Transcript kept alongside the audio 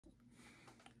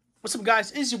What's up,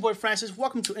 guys? It's your boy Francis.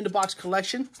 Welcome to In the Box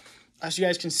Collection. As you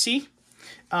guys can see,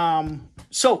 I've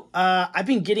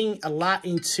been getting a lot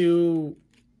into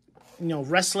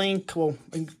wrestling. Well,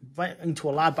 into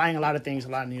a lot, buying a lot of things, a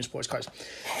lot of new sports cards. So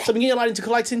I've been getting a lot into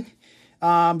collecting.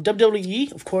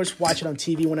 WWE, of course, watch it on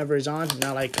TV whenever it's on. I'm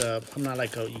not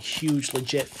like a huge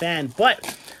legit fan,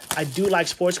 but I do like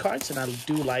sports cards, and I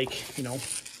do like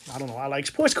I like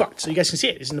sports cards. So you guys can see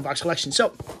it. It's In the Box Collection.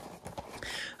 So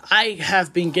I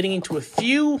have been getting into a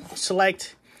few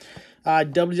select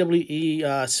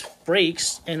WWE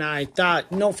breaks, and I thought,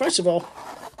 first of all,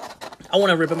 I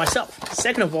want to rip it myself.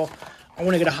 Second of all, I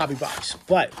want to get a hobby box.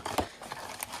 But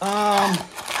I'm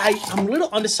a little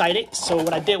undecided, so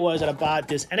what I did was that I bought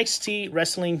this NXT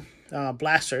Wrestling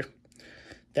blaster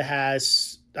that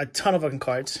has a ton of fucking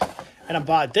cards. And I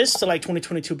bought this to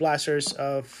 2022 blasters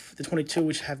of the 22,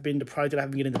 which have been the product that I've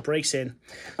been getting the breaks in,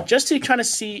 just to try to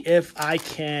see if I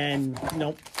can,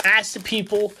 ask the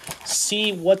people,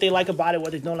 see what they like about it,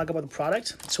 what they don't like about the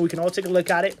product, so we can all take a look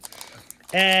at it.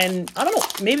 And I don't know,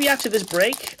 maybe after this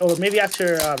break, or maybe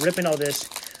after ripping all this,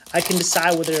 I can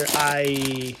decide whether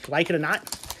I like it or not.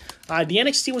 The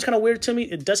NXT was kind of weird to me.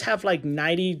 It does have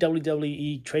 90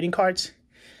 WWE trading cards,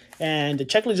 and the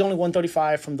checklist is only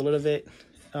 135 from the little bit.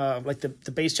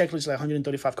 The base checklist is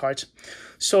 135 cards.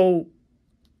 So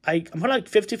I'm putting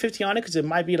 50-50 on it, because it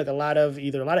might be either a lot of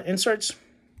inserts,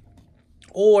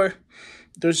 or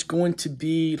there's going to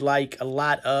be a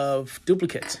lot of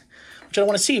duplicates, which I don't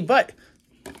want to see. But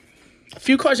a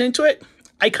few cards into it,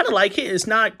 I kind of like it. It's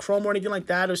not chrome or anything like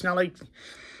that. It's not like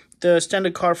the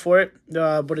standard card for it,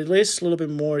 but it is a little bit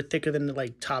more thicker than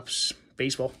the Topps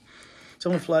baseball.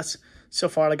 7+ so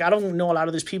far. I don't know a lot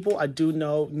of these people. I do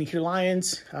know Nikki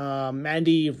Lyons,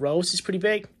 Mandy Rose is pretty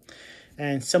big,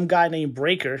 and some guy named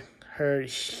Breaker.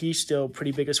 He's still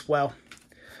pretty big as well.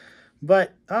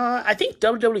 But I think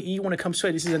WWE, when it comes to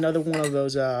it, this is another one of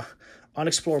those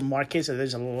unexplored markets.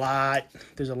 There's a lot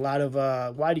of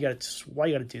why you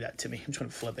gotta do that to me? I'm trying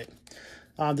to flip it.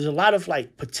 There's a lot of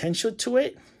potential to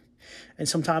it, and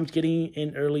sometimes getting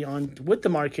in early on with the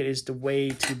market is the way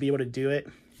to be able to do it.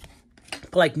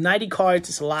 But 90 cards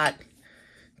is a lot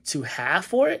to have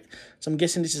for it. So I'm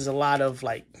guessing this is a lot of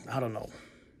I don't know,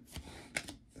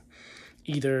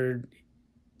 either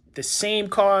the same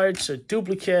cards or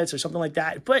duplicates or something like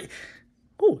that. But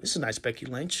oh, this is a nice Becky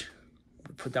Lynch.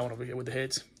 Put that one over here with the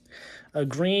hits. A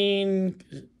green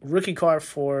rookie card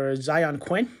for Zion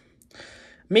Quinn.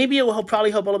 Maybe it will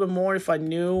probably help a little bit more if I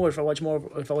knew, or if I was more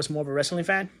of a wrestling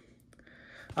fan.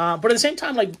 But at the same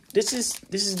time, this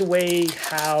is the way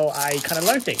how I kind of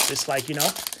learn things. It's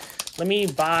let me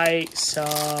buy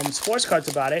some sports cards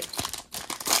about it.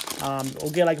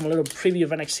 We'll get a little preview of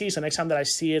NXT. So next time that I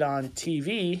see it on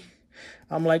TV,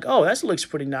 I'm like, oh, that looks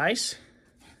pretty nice.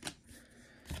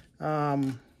 I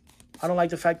don't like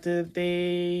the fact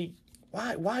that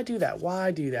why do that?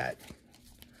 Why do that?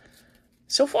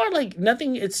 So far,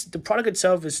 nothing. It's the product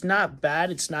itself. It's not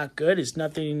bad. It's not good. It's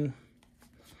nothing.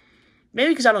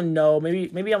 Maybe because I don't know.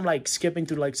 Maybe I'm skipping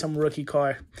through some rookie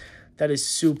card that is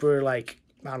super I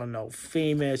don't know,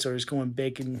 famous, or is going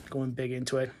big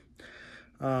into it.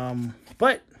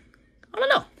 But I don't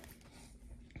know.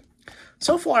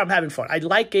 So far, I'm having fun. I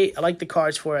like it. I like the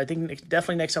cards for it. I think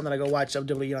definitely next time that I go watch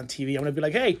WWE on TV, I'm gonna be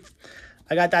like, hey,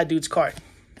 I got that dude's card.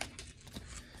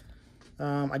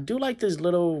 I do like this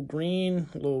little green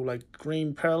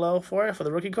parallel for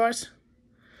the rookie cards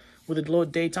with the little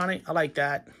dates on it. I like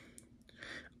that.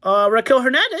 Raquel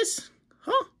Hernandez,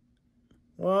 huh?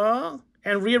 Well,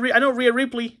 and I know Rhea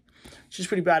Ripley, she's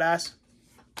pretty badass.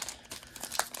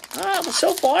 But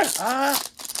so far,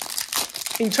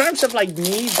 in terms of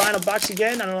me buying a box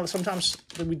again, I don't know. Sometimes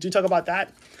we do talk about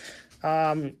that.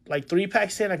 3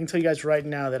 packs in, I can tell you guys right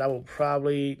now that I will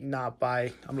probably not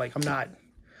buy.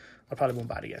 I probably won't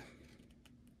buy it again.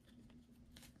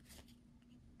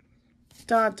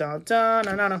 Dun dun dun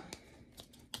no no no.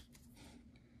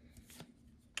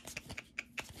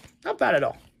 Not bad at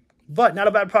all, but not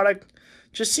a bad product.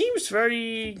 Just seems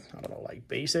very, I don't know,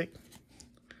 basic.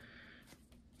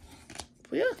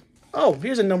 But yeah. Oh,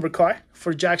 here's a number card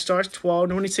for Jack Stars,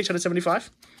 26 out of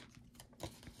 75.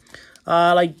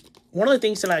 One of the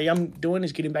things that I am doing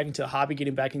is getting back into the hobby,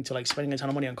 getting back into spending a ton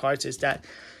of money on cards, is that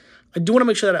I do want to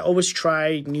make sure that I always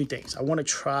try new things. I want to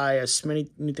try as many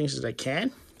new things as I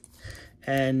can.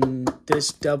 And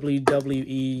this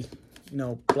WWE,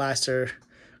 blaster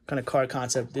kind of card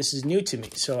concept, this is new to me,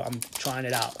 so I'm trying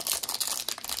it out.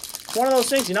 One of those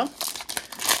things, you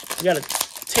gotta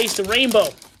taste the rainbow.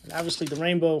 And obviously the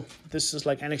rainbow, this is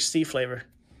NXT flavor.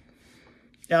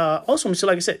 Also, I'm still,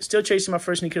 like I said, still chasing my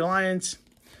first Nikki Lyons.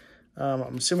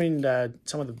 I'm assuming that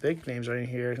some of the big names are in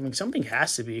here. I mean, something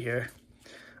has to be here.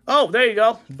 Oh, there you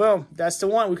go. Boom. That's the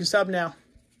one. We can stop now.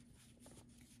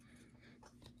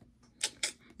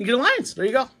 You get Alliance. There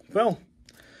you go. Boom.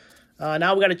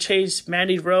 Now we got to chase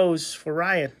Mandy Rose for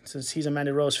Ryan, since he's a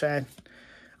Mandy Rose fan.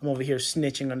 I'm over here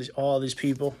snitching on all these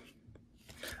people.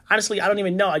 Honestly, I don't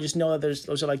even know. I just know that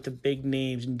those are like the big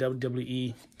names in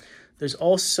WWE. There's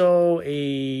also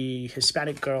a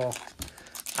Hispanic girl.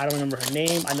 I don't remember her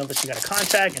name. I know that she got a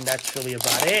contract, and that's really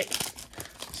about it.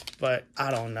 But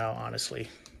I don't know, honestly.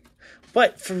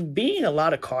 But for being a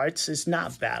lot of cards, it's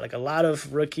not bad. Like a lot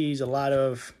of rookies, a lot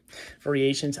of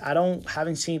variations.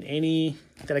 Haven't seen any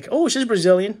that like, oh, she's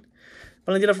Brazilian.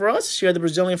 Valentina for us. She had the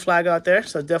Brazilian flag out there,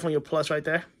 so definitely a plus right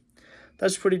there.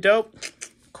 That's pretty dope.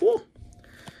 Cool.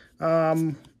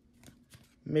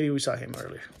 Maybe we saw him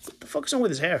earlier. What the fuck is on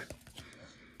with his hair?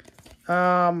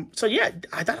 So yeah,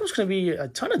 I thought it was going to be a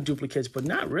ton of duplicates, but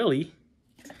not really.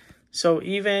 So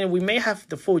even, we may have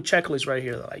the full checklist right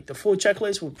here. Like the full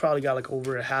checklist, we probably got like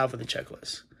over half of the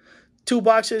checklist. 2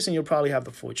 boxes, and you'll probably have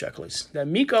the full checklist. That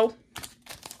Miko,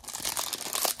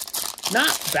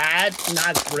 not bad,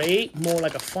 not great, more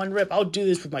like a fun rip. I'll do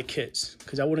this with my kids,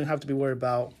 because I wouldn't have to be worried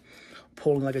about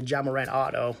pulling like a Jamarant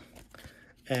auto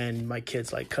and my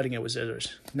kids like cutting it with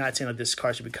scissors. Not saying that this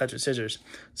card should be cut with scissors.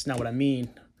 That's not what I mean.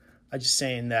 I'm just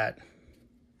saying that,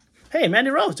 hey, Mandy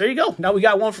Rose, there you go. Now we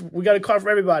got we got a card for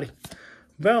everybody.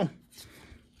 Boom.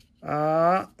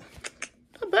 Not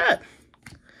bad.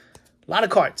 A lot of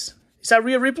cards. Is that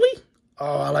Rhea Ripley?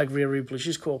 Oh, I like Rhea Ripley.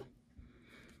 She's cool.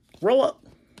 Roll up.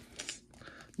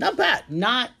 Not bad.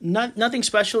 Nothing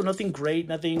special. Nothing great.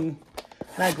 Not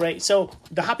great. So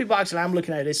the Happy Box that I'm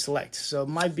looking at is Select. So it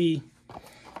might be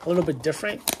a little bit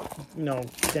different, you know,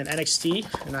 than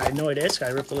NXT. And I know it is. I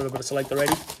ripped a little bit of Select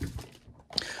already.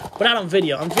 But not on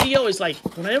video. On video is like,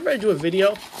 whenever I do a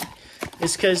video,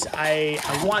 it's because I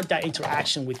want that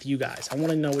interaction with you guys. I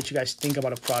want to know what you guys think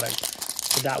about a product.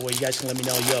 So that way you guys can let me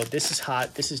know, yo, this is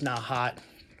hot. This is not hot.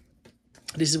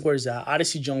 This is where it's at.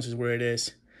 Odyssey Jones is where it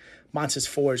is. Monsters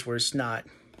 4 is where it's not.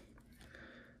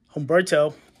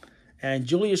 Humberto and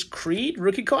Julius Creed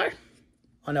rookie card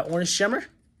on that orange shimmer.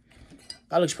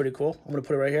 That looks pretty cool. I'm going to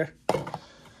put it right here.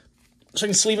 So I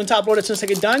can sleeve and top load it as soon as I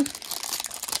get done.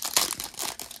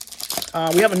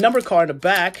 We have a number card in the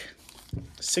back.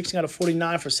 16 out of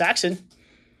 49 for Saxon.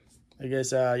 I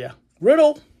guess, yeah.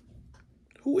 Riddle.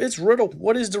 Who is Riddle?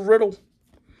 What is the Riddle?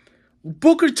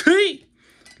 Booker T.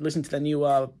 Listen to the new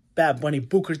Bad Bunny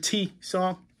Booker T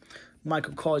song.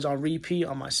 Michael Cole is on repeat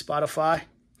on my Spotify.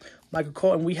 Michael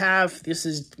Cole, and we have,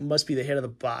 must be the head of the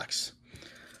box.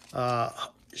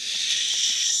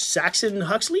 Saxon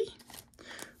Huxley.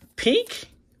 Pink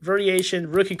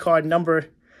variation rookie card number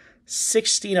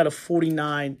 16 out of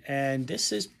 49, and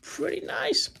this is pretty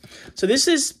nice. So this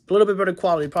is a little bit better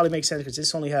quality. It probably makes sense because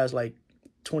this only has like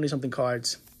 20-something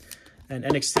cards, and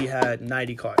NXT had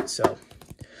 90 cards. So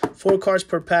 4 cards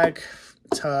per pack,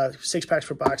 6 packs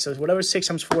per box. So whatever 6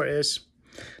 times 4 is,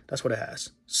 that's what it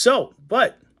has. So,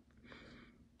 but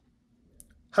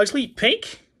Huxley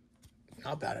Pink,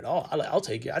 not bad at all. I'll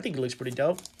take it. I think it looks pretty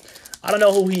dope. I don't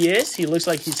know who he is. He looks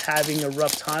like he's having a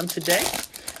rough time today.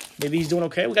 Maybe he's doing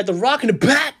okay. We got The Rock in the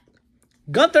back.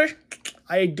 Gunther.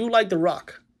 I do like The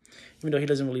Rock, even though he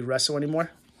doesn't really wrestle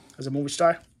anymore as a movie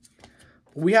star.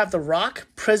 We have The Rock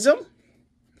Prism.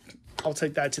 I'll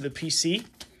take that to the PC.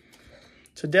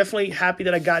 So definitely happy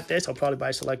that I got this. I'll probably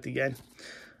buy Select again.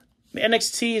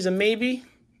 NXT is a maybe.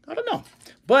 I don't know.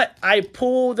 But I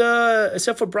pulled,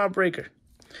 except for Braun Breaker.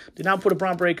 Did not put a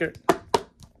Braun Breaker.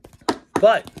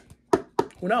 But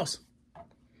who knows?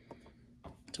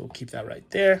 So we'll keep that right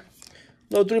there.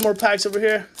 Little 3 more packs over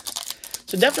here.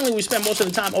 So definitely we spent most of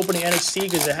the time opening NXT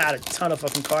because it had a ton of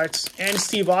fucking cards. And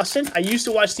Steve Austin. I used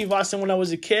to watch Steve Austin when I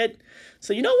was a kid.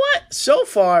 So you know what? So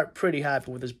far, pretty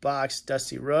happy with this box.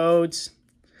 Dusty Rhodes.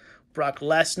 Brock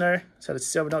Lesnar. So it's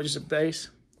 7 just a base.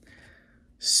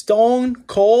 Stone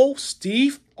Cold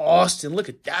Steve Austin. Look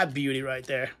at that beauty right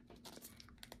there.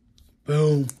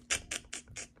 Boom.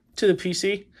 To the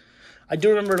PC. I do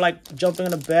remember like jumping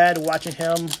in the bed, watching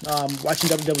him, watching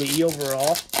WWE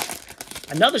overall.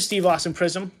 Another Steve Austin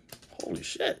Prism. Holy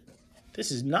shit. This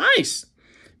is nice.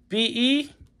 Big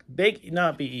E.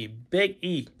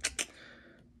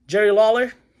 Jerry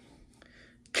Lawler.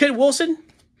 Kid Wilson.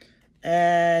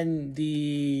 And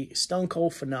the Stone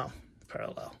Cold Phenom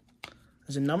parallel.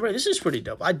 As a number, this is pretty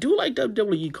dope. I do like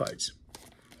WWE cards.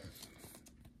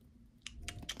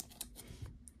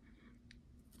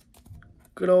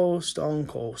 Good old Stone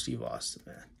Cold Steve Austin,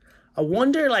 man. I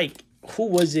wonder, like, who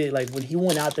was it, like, when he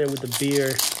went out there with the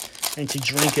beer and to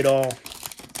drink it all?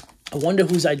 I wonder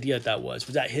whose idea that was.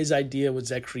 Was that his idea? Was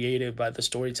that created by the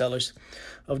storytellers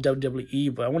of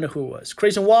WWE? But I wonder who it was.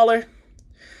 Grayson Waller,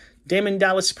 Damon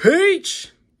Dallas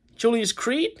Page, Julius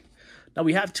Creed. Now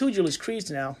we have 2 Julius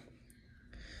Creeds now.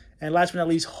 And last but not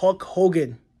least, Hulk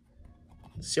Hogan.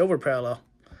 Silver parallel.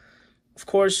 Of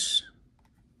course,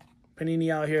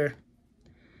 Panini out here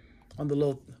on the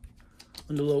little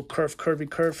curvy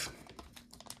curve.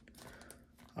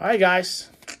 All right, guys.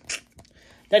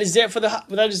 That is it for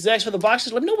the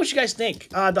boxes. Let me know what you guys think.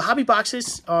 The hobby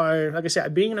boxes are, like I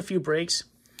said, being in a few breaks.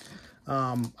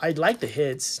 I like the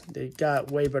hits. They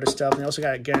got way better stuff, and they also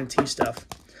got guarantee stuff.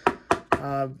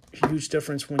 Huge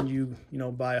difference when you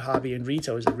buy a hobby and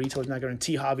retail. Is retail is not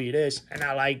guarantee, hobby it is, and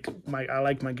I like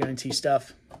my guarantee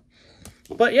stuff.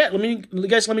 But yeah, let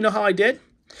me know how I did.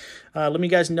 Let me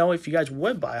guys know if you guys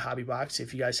would buy a hobby box.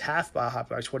 If you guys have bought a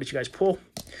hobby box, what did you guys pull?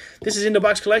 This is In The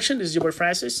Box Collection. This is your boy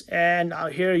Francis, and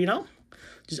out here,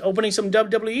 just opening some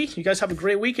WWE. You guys have a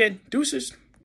great weekend. Deuces.